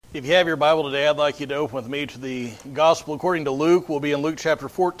If you have your Bible today, I'd like you to open with me to the Gospel according to Luke. We'll be in Luke chapter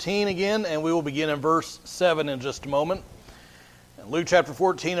 14 again, and we will begin in verse 7 in just a moment. Luke chapter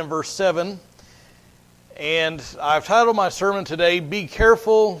 14 and verse 7. And I've titled my sermon today, Be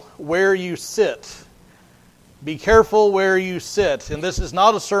Careful Where You Sit. Be careful where you sit. And this is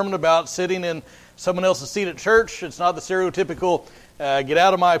not a sermon about sitting in someone else's seat at church. It's not the stereotypical get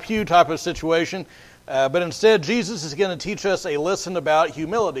out of my pew type of situation. But instead, Jesus is going to teach us a lesson about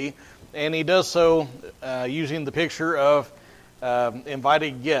humility, and he does so using the picture of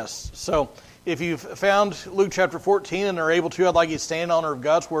invited guests. So if you've found Luke chapter 14 and are able to, I'd like you to stand in honor of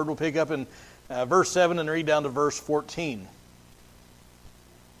God's Word. We'll pick up in verse 7 and read down to verse 14.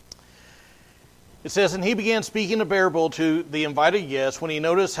 It says, And he began speaking a parable to the invited guests when he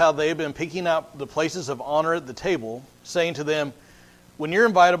noticed how they had been picking out the places of honor at the table, saying to them, When you're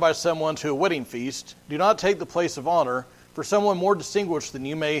invited by someone to a wedding feast, do not take the place of honor, for someone more distinguished than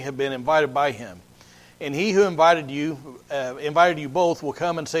you may have been invited by him. And he who invited you both will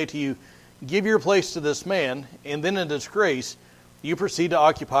come and say to you, Give your place to this man, and then in disgrace you proceed to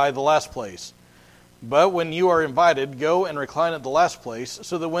occupy the last place. But when you are invited, go and recline at the last place,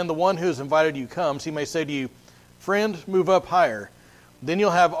 so that when the one who has invited you comes, he may say to you, Friend, move up higher. Then you'll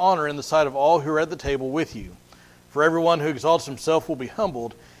have honor in the sight of all who are at the table with you. For everyone who exalts himself will be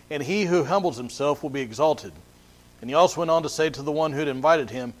humbled, and he who humbles himself will be exalted. And he also went on to say to the one who had invited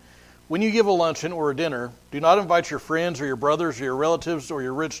him, When you give a luncheon or a dinner, do not invite your friends or your brothers or your relatives or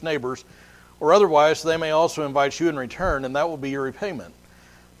your rich neighbors, or otherwise they may also invite you in return, and that will be your repayment.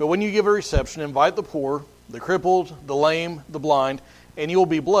 But when you give a reception, invite the poor, the crippled, the lame, the blind, and you will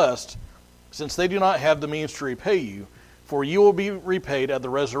be blessed, since they do not have the means to repay you, for you will be repaid at the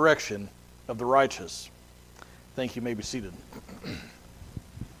resurrection of the righteous. Thank you. You may be seated.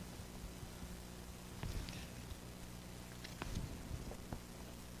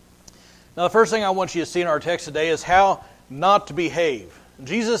 Now, the first thing I want you to see in our text today is how not to behave.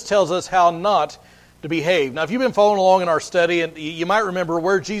 Jesus tells us how not to behave. Now, if you've been following along in our study, and you might remember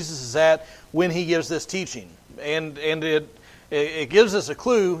where Jesus is at when he gives this teaching. And it gives us a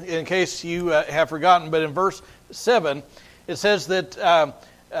clue in case you have forgotten. But in verse 7, it says that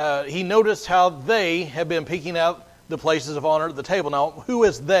he noticed how they have been picking out the places of honor at the table. Now, who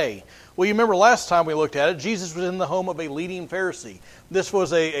is they? Well, you remember last time we looked at it, Jesus was in the home of a leading Pharisee. This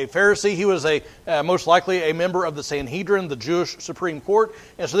was a Pharisee. He was most likely a member of the Sanhedrin, the Jewish Supreme Court.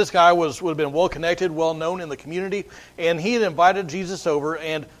 And so this guy would have been well connected, well known in the community. And he had invited Jesus over,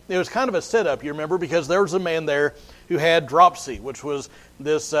 and it was kind of a setup, you remember, because there was a man there who had dropsy, which was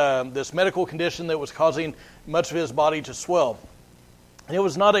this medical condition that was causing much of his body to swell. And it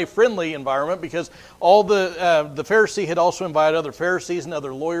was not a friendly environment because all the Pharisee had also invited other Pharisees and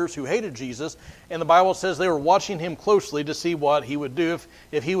other lawyers who hated Jesus. And the Bible says they were watching him closely to see what he would do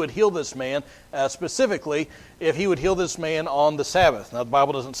if he would heal this man, specifically if he would heal this man on the Sabbath. Now, the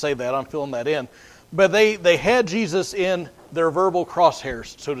Bible doesn't say that. I'm filling that in. But they had Jesus in their verbal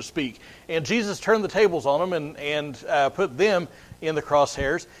crosshairs, so to speak. And Jesus turned the tables on them and put them in the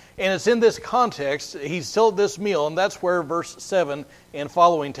crosshairs. And it's in this context, he's still at this meal, and that's where verse 7 and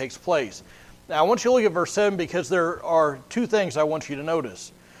following takes place. Now, I want you to look at verse 7 because there are two things I want you to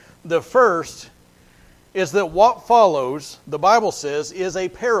notice. The first is that what follows, the Bible says, is a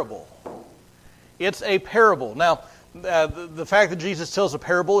parable. It's a parable. Now, the fact that Jesus tells a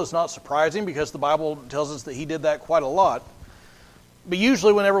parable is not surprising because the Bible tells us that he did that quite a lot. But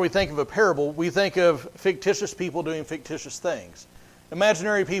usually whenever we think of a parable, we think of fictitious people doing fictitious things.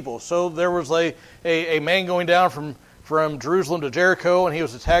 Imaginary people. So there was a man going down from Jerusalem to Jericho, and he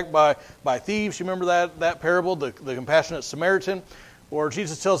was attacked by thieves. You remember that parable, the compassionate Samaritan? Or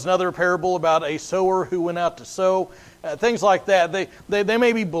Jesus tells another parable about a sower who went out to sow. Things like that. They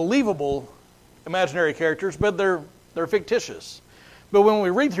may be believable imaginary characters, but they're fictitious. But when we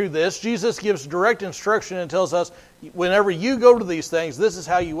read through this, Jesus gives direct instruction and tells us, whenever you go to these things, this is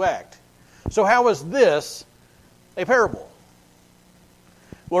how you act. So how is this a parable?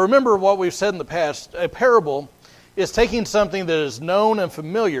 Well, remember what we've said in the past. A parable is taking something that is known and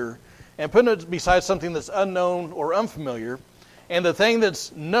familiar and putting it beside something that's unknown or unfamiliar. And the thing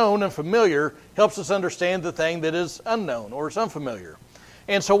that's known and familiar helps us understand the thing that is unknown or is unfamiliar.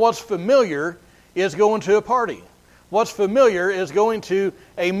 And so what's familiar is going to a party. What's familiar is going to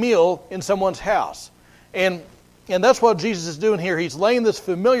a meal in someone's house. And that's what Jesus is doing here. He's laying this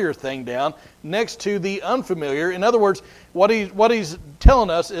familiar thing down next to the unfamiliar. In other words, what he's telling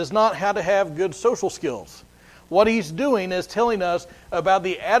us is not how to have good social skills. What he's doing is telling us about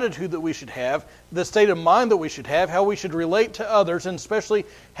the attitude that we should have, the state of mind that we should have, how we should relate to others, and especially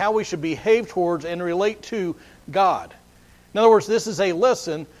how we should behave towards and relate to God. In other words, this is a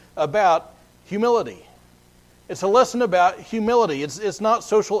lesson about humility. It's a lesson about humility. It's not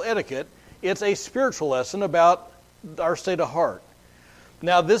social etiquette. It's a spiritual lesson about our state of heart.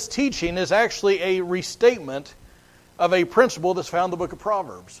 Now, this teaching is actually a restatement of a principle that's found in the book of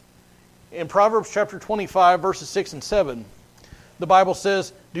Proverbs. In Proverbs chapter 25, verses 6 and 7, the Bible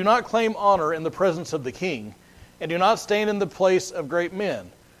says, "Do not claim honor in the presence of the king, and do not stand in the place of great men.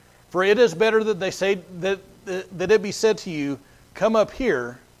 For it is better that they say that it be said to you, 'Come up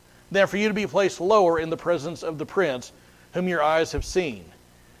here,' than for you to be placed lower in the presence of the prince whom your eyes have seen."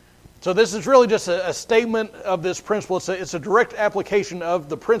 So this is really just a statement of this principle. It's a direct application of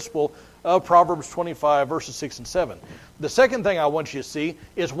the principle of Proverbs 25, verses 6 and 7. The second thing I want you to see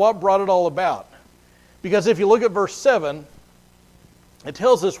is what brought it all about. Because if you look at verse 7, it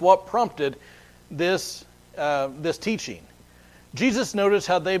tells us what prompted this teaching. Jesus noticed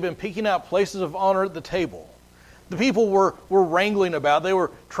how they've been picking out places of honor at the table. The people were wrangling about. They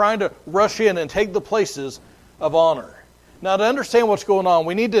were trying to rush in and take the places of honor. Now, to understand what's going on,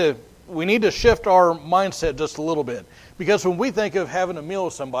 we need to shift our mindset just a little bit. Because when we think of having a meal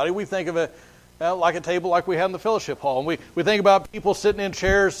with somebody, we think of it like a table like we had in the fellowship hall. And we think about people sitting in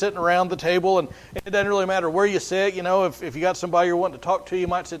chairs, sitting around the table, and it doesn't really matter where you sit. You know, if you got somebody you're wanting to talk to, you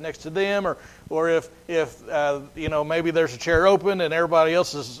might sit next to them, or if maybe there's a chair open and everybody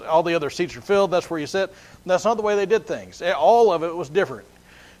else all the other seats are filled, that's where you sit. That's not the way they did things. All of it was different.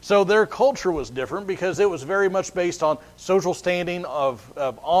 So their culture was different because it was very much based on social standing of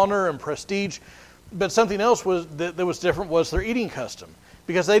honor and prestige. But something else that was different was their eating custom,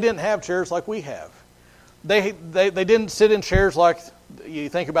 because they didn't have chairs like we have. They didn't sit in chairs like you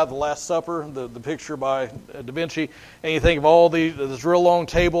think about the Last Supper, the picture by Da Vinci, and you think of all this real long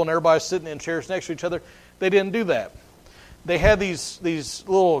table and everybody's sitting in chairs next to each other. They didn't do that. They had these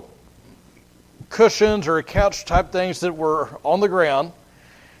little cushions or couch type things that were on the ground,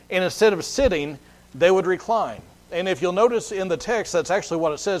 and instead of sitting, they would recline. And if you'll notice in the text, that's actually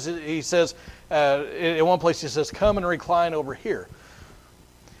what it says. He says, in one place he says, "Come and recline over here."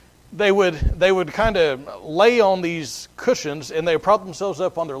 They would kind of lay on these cushions, and they would prop themselves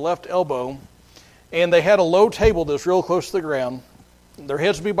up on their left elbow, and they had a low table that's real close to the ground. Their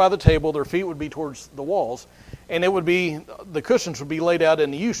heads would be by the table, their feet would be towards the walls, and the cushions would be laid out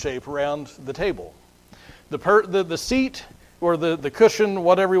in a U shape around the table. The seat, or the cushion,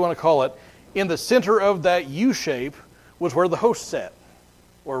 whatever you want to call it, in the center of that U shape was where the host sat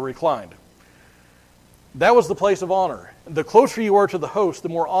or reclined. That was the place of honor. The closer you were to the host, the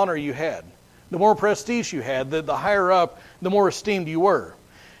more honor you had. The more prestige you had, the higher up, the more esteemed you were.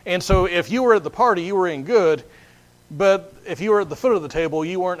 And so if you were at the party, you were in good, but if you were at the foot of the table,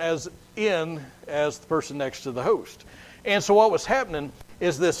 you weren't as in as the person next to the host. And so what was happening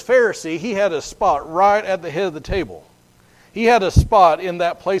is this Pharisee, he had a spot right at the head of the table. He had a spot in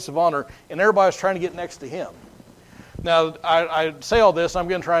that place of honor, and everybody was trying to get next to him. Now, I say all this, I'm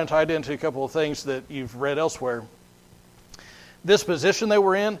going to try and tie it into a couple of things that you've read elsewhere. This position they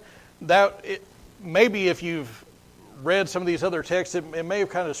were in, maybe if you've read some of these other texts, it may have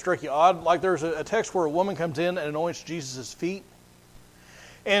kind of struck you odd. Like there's a text where a woman comes in and anoints Jesus' feet.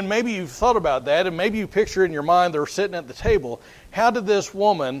 And maybe you've thought about that, and maybe you picture in your mind they're sitting at the table. How did this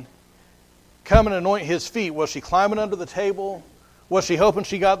woman come and anoint his feet? Was she climbing under the table? Was she hoping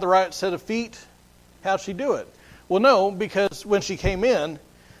she got the right set of feet? How'd she do it? Well, no, because when she came in,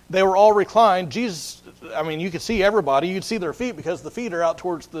 they were all reclined. Jesus, you could see everybody. You'd see their feet because the feet are out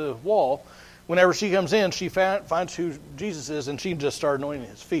towards the wall. Whenever she comes in, she finds who Jesus is, and she just started anointing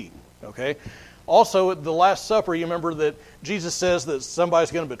his feet. Okay. Also, at the Last Supper, you remember that Jesus says that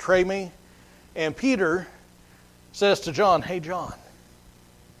somebody's going to betray me. And Peter says to John, "Hey, John,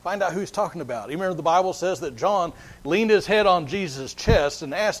 find out who he's talking about." You remember the Bible says that John leaned his head on Jesus' chest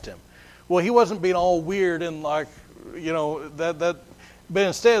and asked him. Well, he wasn't being all weird and like, that. But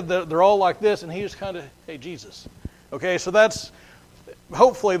instead, they're all like this, and he just kind of, "Hey, Jesus." Okay, so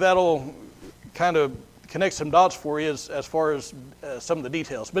hopefully that'll kind of connect some dots for you as far as some of the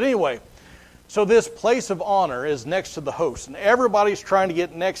details. But anyway, so this place of honor is next to the host, and everybody's trying to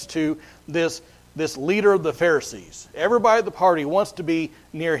get next to this leader of the Pharisees. Everybody at the party wants to be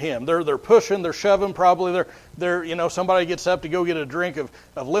near him. They're pushing, they're shoving, probably they're somebody gets up to go get a drink of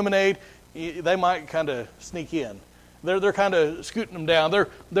lemonade, they might kind of sneak in. They're kind of scooting them down.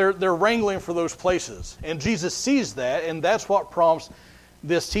 They're wrangling for those places. And Jesus sees that, and that's what prompts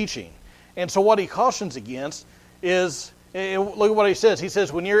this teaching. And so what he cautions against is, look at what he says. He says,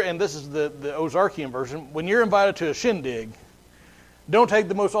 and this is the Ozarkian version, when you're invited to a shindig, don't take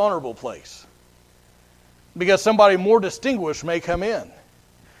the most honorable place. Because somebody more distinguished may come in.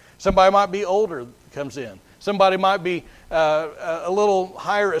 Somebody might be older comes in. Somebody might be a little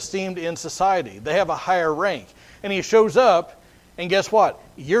higher esteemed in society. They have a higher rank. And he shows up, and guess what?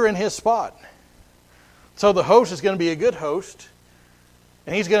 You're in his spot. So the host is going to be a good host,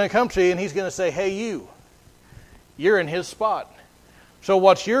 and he's going to come to you, and he's going to say, hey, you're in his spot. So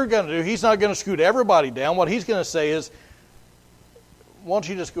what you're going to do, he's not going to scoot everybody down. What he's going to say is, why don't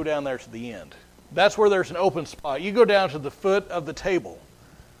you just go down there to the end? That's where there's an open spot. You go down to the foot of the table.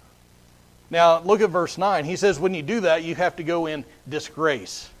 Now, look at verse 9. He says when you do that, you have to go in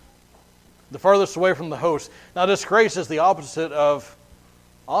disgrace. The farthest away from the host. Now, disgrace is the opposite of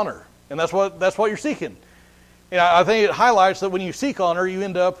honor. And that's what you're seeking. And I think it highlights that when you seek honor, you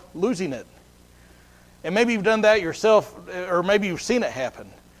end up losing it. And maybe you've done that yourself, or maybe you've seen it happen.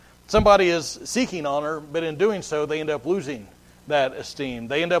 Somebody is seeking honor, but in doing so, they end up losing that esteem.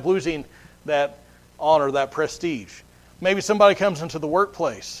 They end up losing that honor, that prestige. Maybe somebody comes into the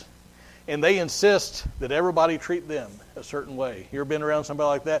workplace, and they insist that everybody treat them a certain way. You ever been around somebody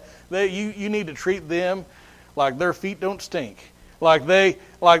like that? You need to treat them like their feet don't stink. Like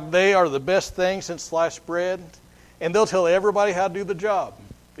they are the best thing since sliced bread. And they'll tell everybody how to do the job.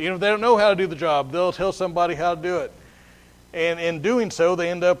 Even if they don't know how to do the job, they'll tell somebody how to do it. And in doing so, they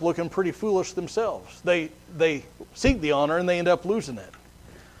end up looking pretty foolish themselves. They seek the honor, and they end up losing it.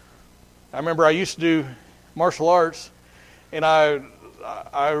 I remember I used to do martial arts, and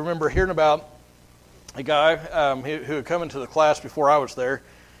I remember hearing about a guy who had come into the class before I was there,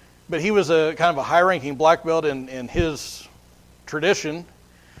 but he was a kind of a high-ranking black belt in his tradition,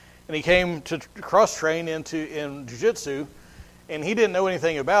 and he came to cross-train in jiu-jitsu, and he didn't know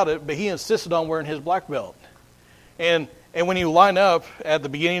anything about it, but he insisted on wearing his black belt. And when you line up at the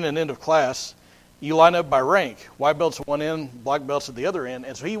beginning and end of class, you line up by rank. White belts at one end, black belts at the other end.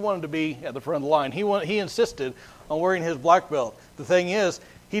 And so he wanted to be at the front of the line. He insisted on wearing his black belt. The thing is,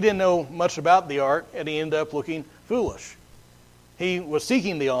 he didn't know much about the art, and he ended up looking foolish. He was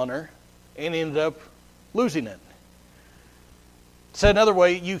seeking the honor, and he ended up losing it. Said another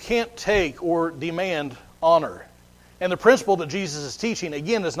way, you can't take or demand honor. And the principle that Jesus is teaching,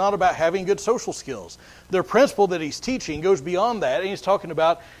 again, is not about having good social skills. The principle that he's teaching goes beyond that, and he's talking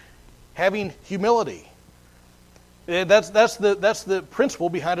about having humility. That's the principle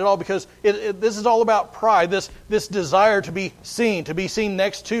behind it all, because this is all about pride, this desire to be seen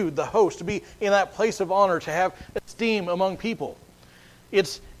next to the host, to be in that place of honor, to have esteem among people.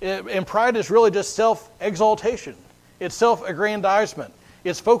 And pride is really just self-exaltation. It's self-aggrandizement.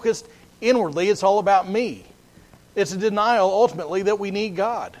 It's focused inwardly. It's all about me. It's a denial, ultimately, that we need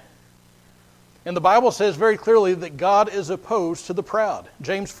God. And the Bible says very clearly that God is opposed to the proud.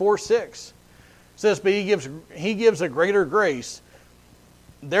 James 4:6 says, but he gives a greater grace.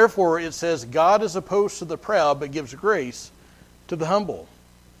 Therefore, it says, God is opposed to the proud, but gives grace to the humble.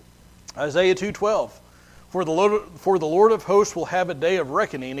 Isaiah 2:12, for the Lord of hosts will have a day of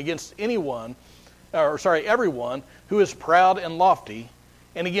reckoning against everyone who is proud and lofty,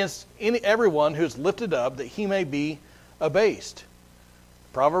 and against everyone who is lifted up, that he may be abased.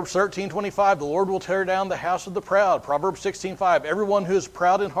 Proverbs 13:25, the Lord will tear down the house of the proud. Proverbs 16:5, everyone who is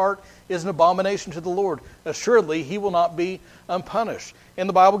proud in heart is an abomination to the Lord. Assuredly, he will not be unpunished. And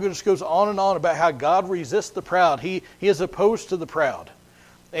the Bible just goes on and on about how God resists the proud. He is opposed to the proud.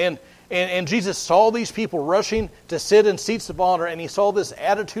 And Jesus saw these people rushing to sit in seats of honor, and he saw this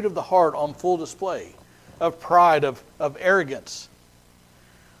attitude of the heart on full display, of pride, of arrogance.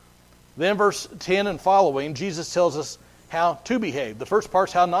 Then verse 10 and following, Jesus tells us how to behave. The first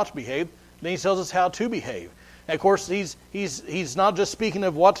part's how not to behave. Then he tells us how to behave. And of course, he's not just speaking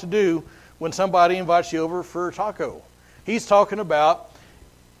of what to do when somebody invites you over for a taco. He's talking about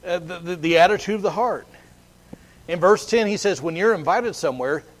the attitude of the heart. In verse 10, he says, when you're invited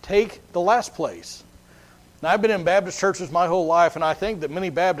somewhere, take the last place. Now, I've been in Baptist churches my whole life, and I think that many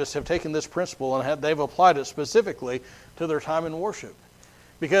Baptists have taken this principle and they've applied it specifically to their time in worship.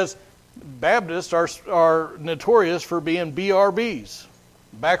 Because Baptists are notorious for being BRBs,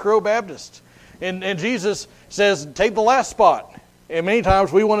 back row Baptists. And Jesus says, take the last spot. And many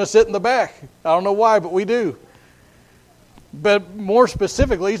times we want to sit in the back. I don't know why, but we do. But more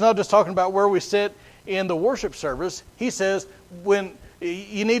specifically, he's not just talking about where we sit in the worship service. He says, when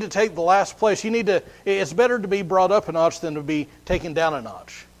you need to take the last place, it's better to be brought up a notch than to be taken down a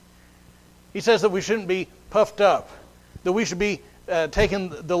notch. He says that we shouldn't be puffed up, that we should be taking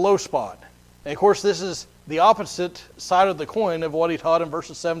the low spot. And of course, this is the opposite side of the coin of what he taught in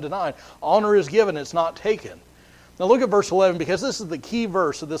verses 7 to 9. Honor is given, it's not taken. Now look at verse 11, because this is the key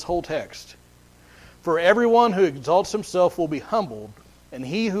verse of this whole text. For everyone who exalts himself will be humbled, and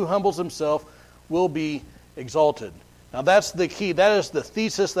he who humbles himself will be exalted. Now that's the key. That is the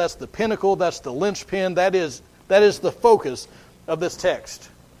thesis. That's the pinnacle. That's the linchpin. That is the focus of this text.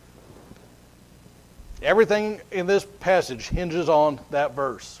 Everything in this passage hinges on that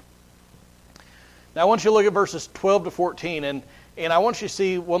verse. Now I want you to look at verses 12 to 14, and I want you to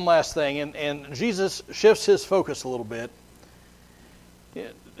see one last thing. And Jesus shifts his focus a little bit.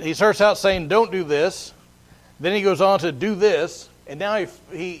 He starts out saying, don't do this. Then he goes on to do this. And now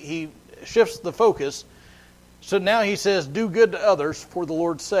he shifts the focus. So now he says, do good to others for the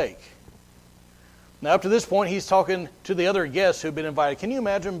Lord's sake. Now up to this point, he's talking to the other guests who've been invited. Can you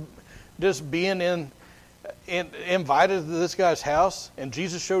imagine just being invited to this guy's house, and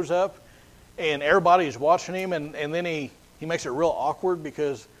Jesus shows up, and everybody is watching him, and then he makes it real awkward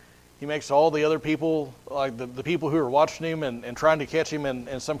because he makes all the other people, like the people who are watching him and trying to catch him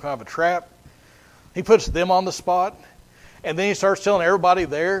in some kind of a trap, he puts them on the spot, and then he starts telling everybody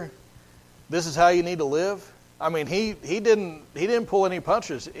there, this is how you need to live. I mean, he didn't pull any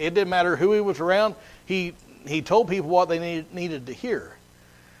punches. It didn't matter who he was around. He told people what they needed to hear.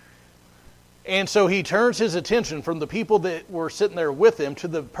 And so he turns his attention from the people that were sitting there with him to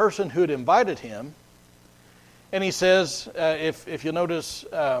the person who had invited him. And he says, if you notice,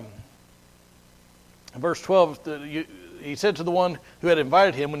 verse 12, he said to the one who had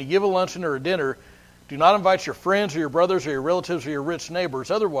invited him, when you give a luncheon or a dinner, do not invite your friends or your brothers or your relatives or your rich neighbors.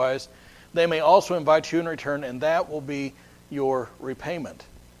 Otherwise, they may also invite you in return, and that will be your repayment.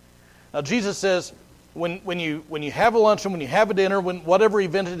 Now, Jesus says, when you have a luncheon, when you have a dinner, whatever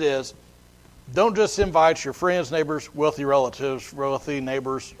event it is, don't just invite your friends, neighbors, wealthy relatives, wealthy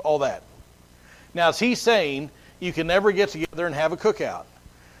neighbors, all that. Now, is he saying you can never get together and have a cookout?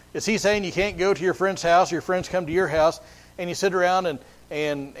 Is he saying you can't go to your friend's house, your friends come to your house, and you sit around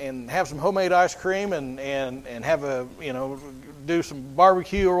and have some homemade ice cream and have do some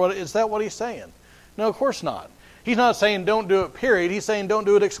barbecue or what? Is that what he's saying? No, of course not. He's not saying don't do it, period. He's saying don't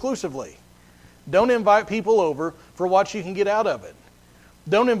do it exclusively. Don't invite people over for what you can get out of it.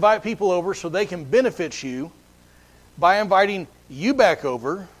 Don't invite people over so they can benefit you by inviting you back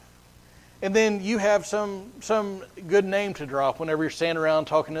over, and then you have some good name to drop whenever you're standing around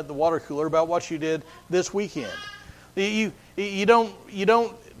talking at the water cooler about what you did this weekend. You don't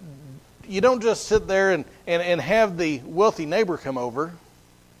just sit there and have the wealthy neighbor come over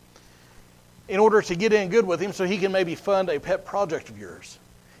in order to get in good with him so he can maybe fund a pet project of yours.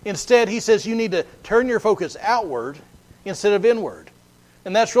 Instead, he says you need to turn your focus outward instead of inward.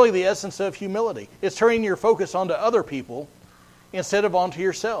 And that's really the essence of humility. It's turning your focus onto other people instead of onto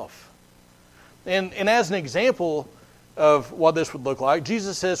yourself. And as an example of what this would look like,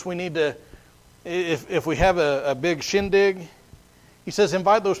 Jesus says we need to, if we have a big shindig, he says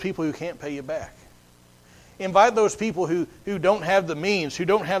invite those people who can't pay you back. Invite those people who don't have the means, who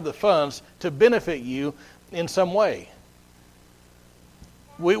don't have the funds to benefit you in some way.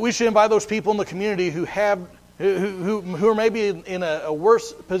 We should invite those people in the community who are maybe in a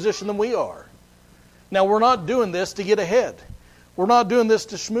worse position than we are. Now, we're not doing this to get ahead. We're not doing this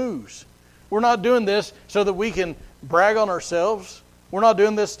to schmooze. We're not doing this so that we can brag on ourselves. We're not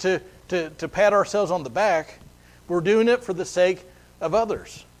doing this to pat ourselves on the back. We're doing it for the sake of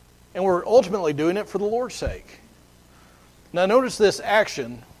others. And we're ultimately doing it for the Lord's sake. Now, notice this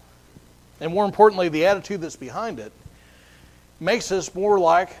action, and more importantly, the attitude that's behind it, makes us more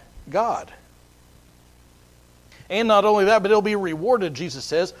like God. And not only that, but it'll be rewarded, Jesus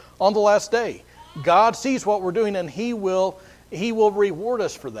says, on the last day. God sees what we're doing, and He will reward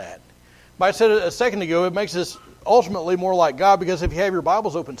us for that. But I said a second ago, it makes us ultimately more like God, because if you have your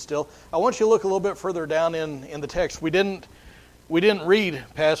Bibles open still, I want you to look a little bit further down in the text. We didn't read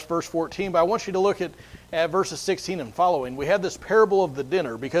past verse 14, but I want you to look at verses 16 and following. We had this parable of the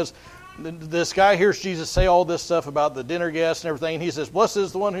dinner, because this guy hears Jesus say all this stuff about the dinner guests and everything, and he says, blessed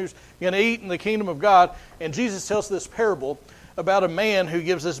is the one who's going to eat in the kingdom of God. And Jesus tells this parable about a man who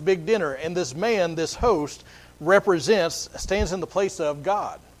gives this big dinner, and this man, this host, stands in the place of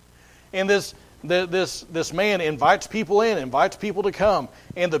God. And this man invites people in, invites people to come,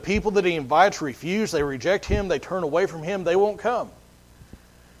 and the people that he invites refuse, they reject him, they turn away from him, they won't come.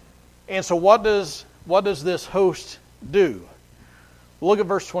 And so what does this host do? Look at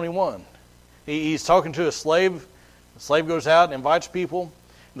verse 21. He's talking to a slave. The slave goes out and invites people.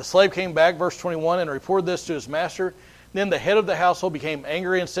 And the slave came back, verse 21, and reported this to his master. Then the head of the household became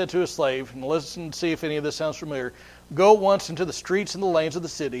angry and said to his slave, and listen and see if any of this sounds familiar, go at once into the streets and the lanes of the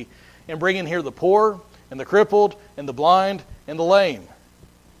city, and bring in here the poor, and the crippled, and the blind, and the lame.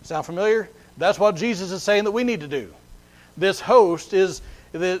 Sound familiar? That's what Jesus is saying that we need to do. This host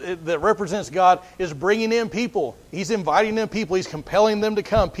that represents God is bringing in people. He's inviting in people. He's compelling them to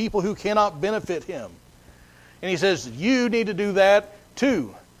come, people who cannot benefit him. And he says, you need to do that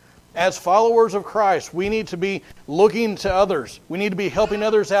too. As followers of Christ, we need to be looking to others. We need to be helping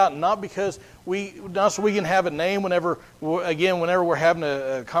others out, not so we can have a name whenever we're having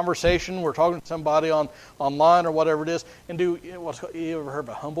a conversation, we're talking to somebody online or whatever it is, and you ever heard of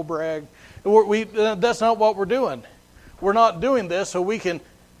a humble brag? That's not what we're doing. We're not doing this so we can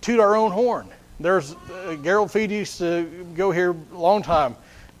toot our own horn. There's Gerald Feed used to go here a long time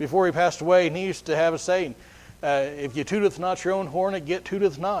before he passed away, and he used to have a saying, if you tooteth not your own horn, it get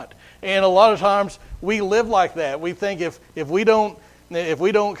tooteth not. And a lot of times we live like that. We think if we don't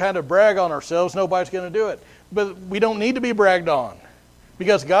kind of brag on ourselves, nobody's going to do it. But we don't need to be bragged on,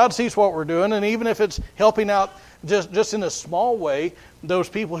 because God sees what we're doing, and even if it's helping out just in a small way, those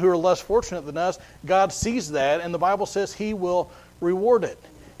people who are less fortunate than us, God sees that, and the Bible says He will reward it.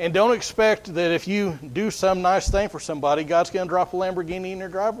 And don't expect that if you do some nice thing for somebody, God's going to drop a Lamborghini in your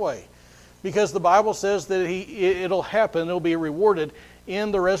driveway. Because the Bible says that it'll happen, it'll be rewarded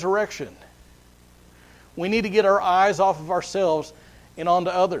in the resurrection. We need to get our eyes off of ourselves and onto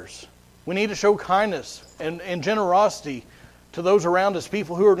others. We need to show kindness and generosity to those around us,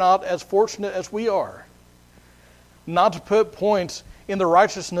 people who are not as fortunate as we are. Not to put points in the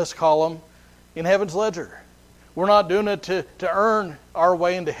righteousness column in heaven's ledger. We're not doing it to earn our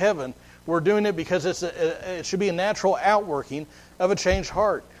way into heaven. We're doing it because it should be a natural outworking of a changed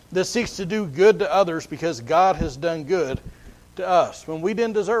heart that seeks to do good to others because God has done good to us when we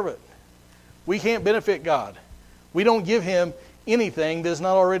didn't deserve it. We can't benefit God. We don't give Him anything that is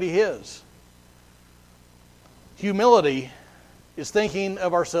not already His. Humility is thinking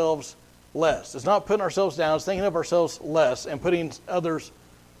of ourselves less. It's not putting ourselves down. It's thinking of ourselves less and putting others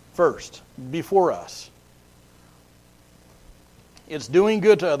first, before us. It's doing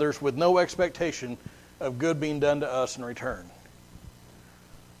good to others with no expectation of good being done to us in return.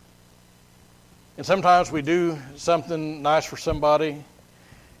 And sometimes we do something nice for somebody,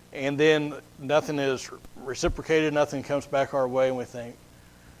 and then nothing is reciprocated, nothing comes back our way, and we think,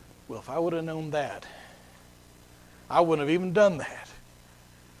 well, if I would have known that, I wouldn't have even done that.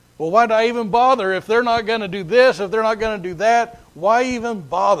 Well, why did I even bother? If they're not going to do this, if they're not going to do that, why even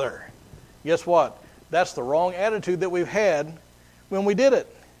bother? Guess what? That's the wrong attitude that we've had when we did it.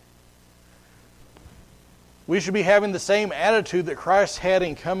 We should be having the same attitude that Christ had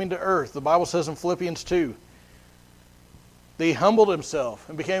in coming to earth. The Bible says in Philippians 2 that He humbled Himself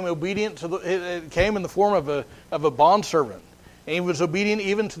and became obedient it came in the form of a bondservant. And He was obedient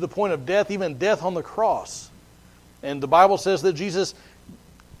even to the point of death, even death on the cross. And the Bible says that Jesus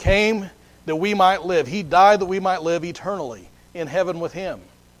came that we might live. He died that we might live eternally in heaven with Him.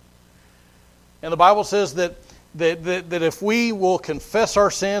 And the Bible says that if we will confess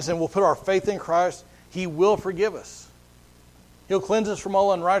our sins and will put our faith in Christ, He will forgive us. He'll cleanse us from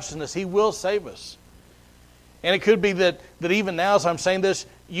all unrighteousness. He will save us. And it could be that even now as I'm saying this,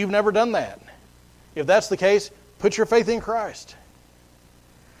 you've never done that. If that's the case, put your faith in Christ.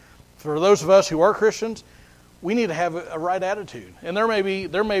 For those of us who are Christians, we need to have a right attitude. And there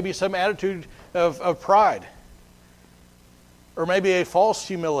may be some attitude of pride. Or maybe a false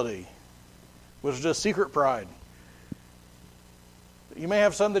humility, which is just secret pride. You may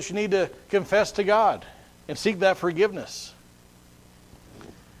have some that you need to confess to God and seek that forgiveness.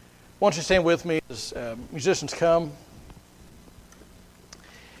 Why don't you stand with me as musicians come.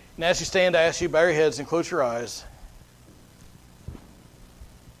 And as you stand, I ask you to bow your heads and close your eyes.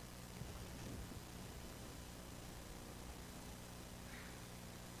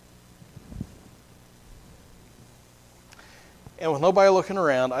 And with nobody looking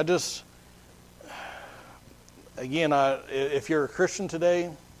around, if you're a Christian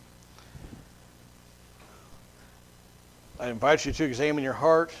today, I invite you to examine your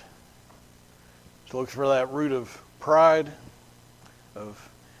heart, to look for that root of pride, of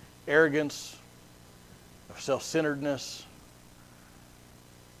arrogance, of self-centeredness,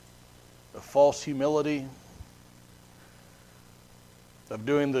 of false humility, of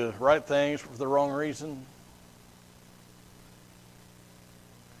doing the right things for the wrong reason.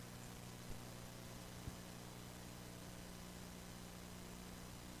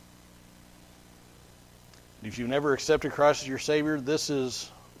 If you've never accepted Christ as your Savior, there'll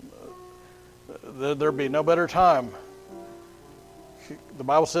be no better time. The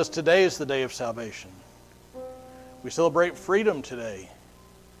Bible says today is the day of salvation. We celebrate freedom today.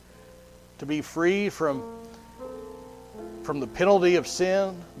 To be free from the penalty of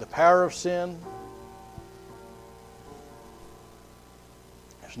sin, the power of sin.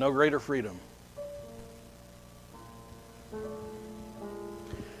 There's no greater freedom.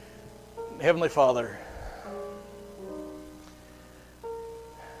 Heavenly Father,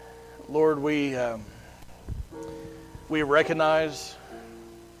 Lord, we we recognize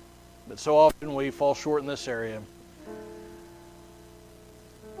that so often we fall short in this area.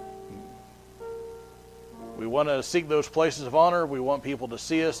 We want to seek those places of honor. We want people to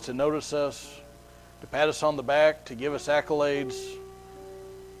see us, to notice us, to pat us on the back, to give us accolades.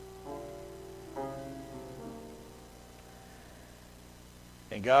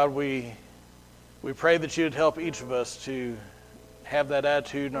 And God, we pray that you would help each of us to have that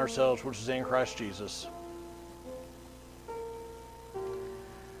attitude in ourselves, which is in Christ Jesus.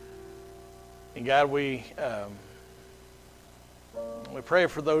 And God, we pray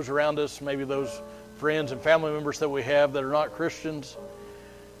for those around us, maybe those friends and family members that we have that are not Christians.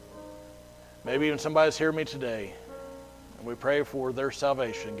 Maybe even somebody's hearing me today. And we pray for their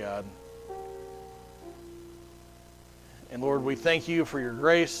salvation, God. And Lord, we thank you for your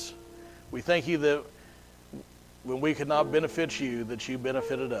grace. We thank you that when we could not benefit you, that you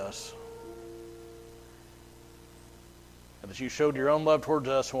benefited us. And that you showed your own love towards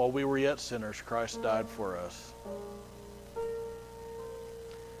us, and while we were yet sinners, Christ died for us.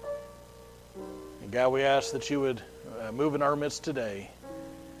 And God, we ask that you would move in our midst today.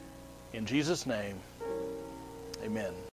 In Jesus' name, amen.